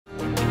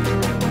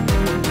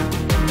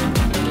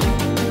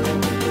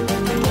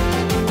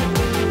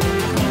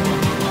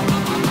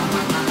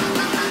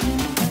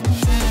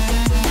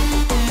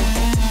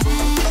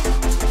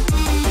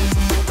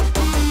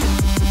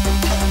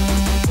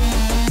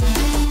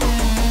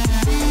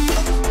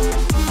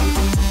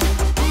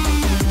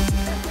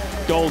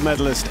gold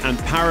medalist and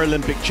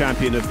Paralympic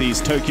champion of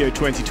these Tokyo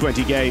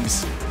 2020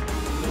 Games.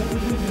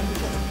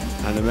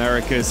 And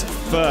America's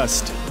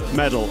first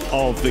medal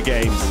of the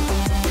Games.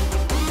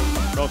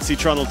 Roxy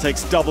Trunnell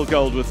takes double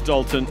gold with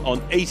Dalton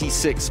on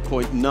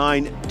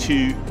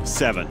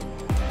 86.927.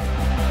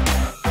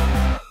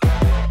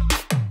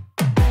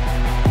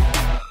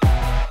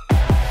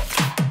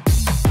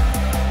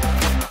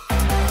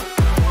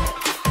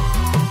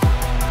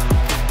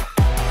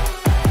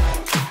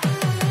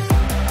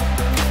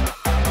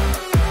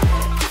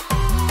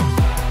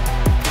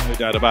 No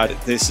doubt about it,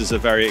 this is a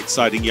very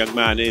exciting young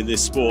man in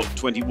this sport,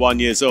 21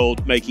 years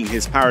old, making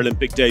his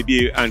Paralympic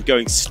debut and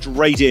going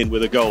straight in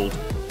with a gold.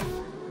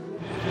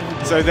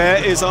 So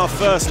there is our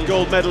first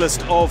gold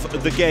medalist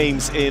of the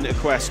Games in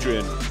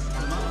equestrian.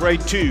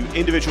 Grade 2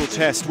 individual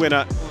test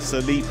winner,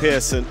 Sir Lee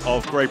Pearson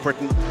of Great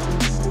Britain.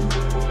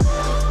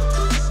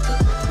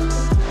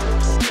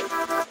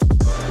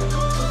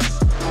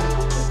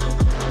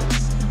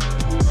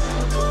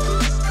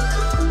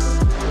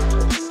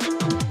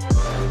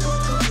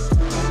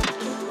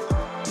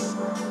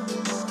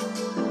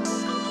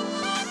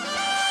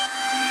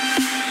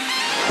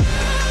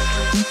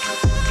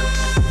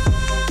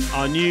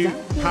 Our new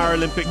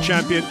Paralympic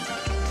champion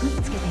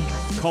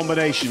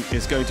combination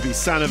is going to be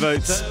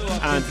Sannevoets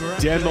and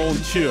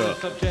Demonture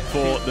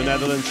for the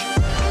Netherlands.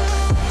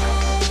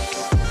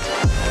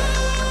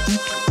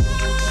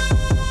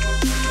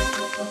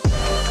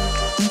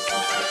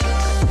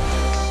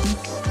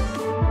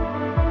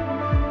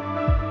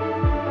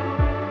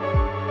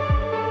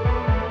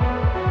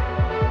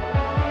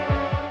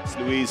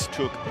 Louise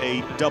took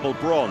a double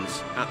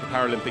bronze at the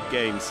Paralympic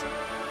Games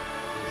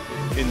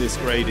in this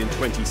grade in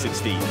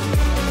 2016.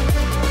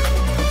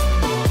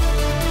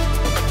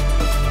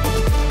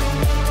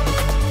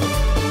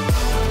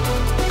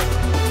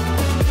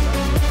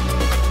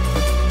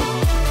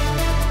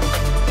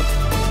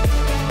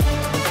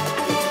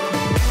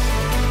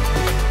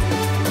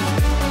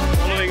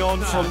 Following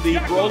on from the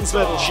bronze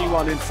medal she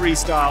won in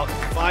freestyle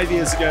 5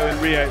 years ago in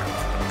Rio,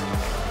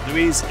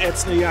 Louise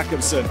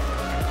Etzner-Jacobsen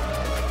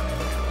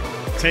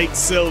takes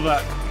silver.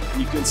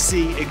 You can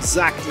see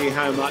exactly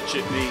how much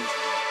it means.